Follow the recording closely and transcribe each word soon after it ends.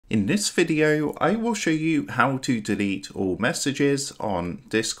In this video, I will show you how to delete all messages on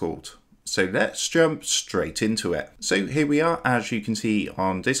Discord. So let's jump straight into it. So here we are, as you can see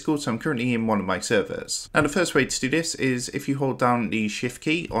on Discord. So I'm currently in one of my servers. Now the first way to do this is if you hold down the shift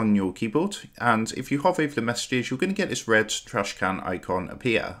key on your keyboard, and if you hover over the messages, you're going to get this red trash can icon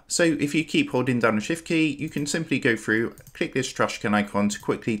appear. So if you keep holding down the shift key, you can simply go through, click this trash can icon to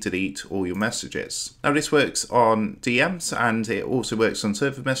quickly delete all your messages. Now this works on DMs and it also works on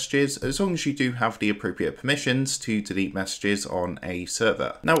server messages, as long as you do have the appropriate permissions to delete messages on a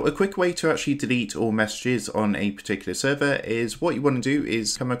server. Now a quick way to actually delete all messages on a particular server is what you want to do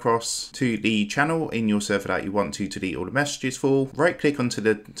is come across to the channel in your server that you want to delete all the messages for, right click onto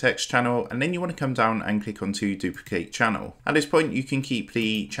the text channel, and then you want to come down and click onto duplicate channel. At this point you can keep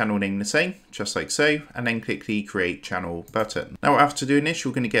the channel name the same, just like so, and then click the create channel button. Now after doing this,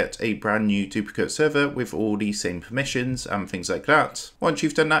 you're going to get a brand new duplicate server with all the same permissions and things like that. Once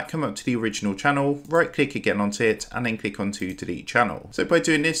you've done that, come up to the original channel, right click again onto it, and then click onto delete channel. So by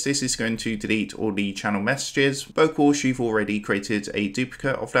doing this, this is going to delete all the channel messages, but of course you've already created a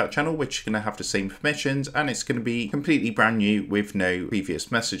duplicate of that channel which is going to have the same permissions, and it's going to be completely brand new with no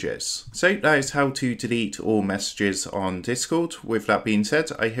previous messages. So that is how to delete all messages on Discord. With that being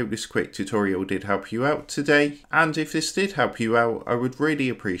said, I hope this quick tutorial did help you out today, and if this did help you out, I would really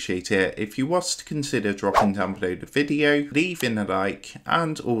appreciate it if you was to consider dropping down below the video, leaving a like,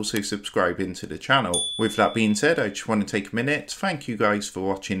 and also subscribing to the channel. With that being said, I just want to take a minute, thank you guys for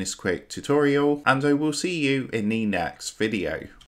watching this quick tutorial, and I will see you in the next video.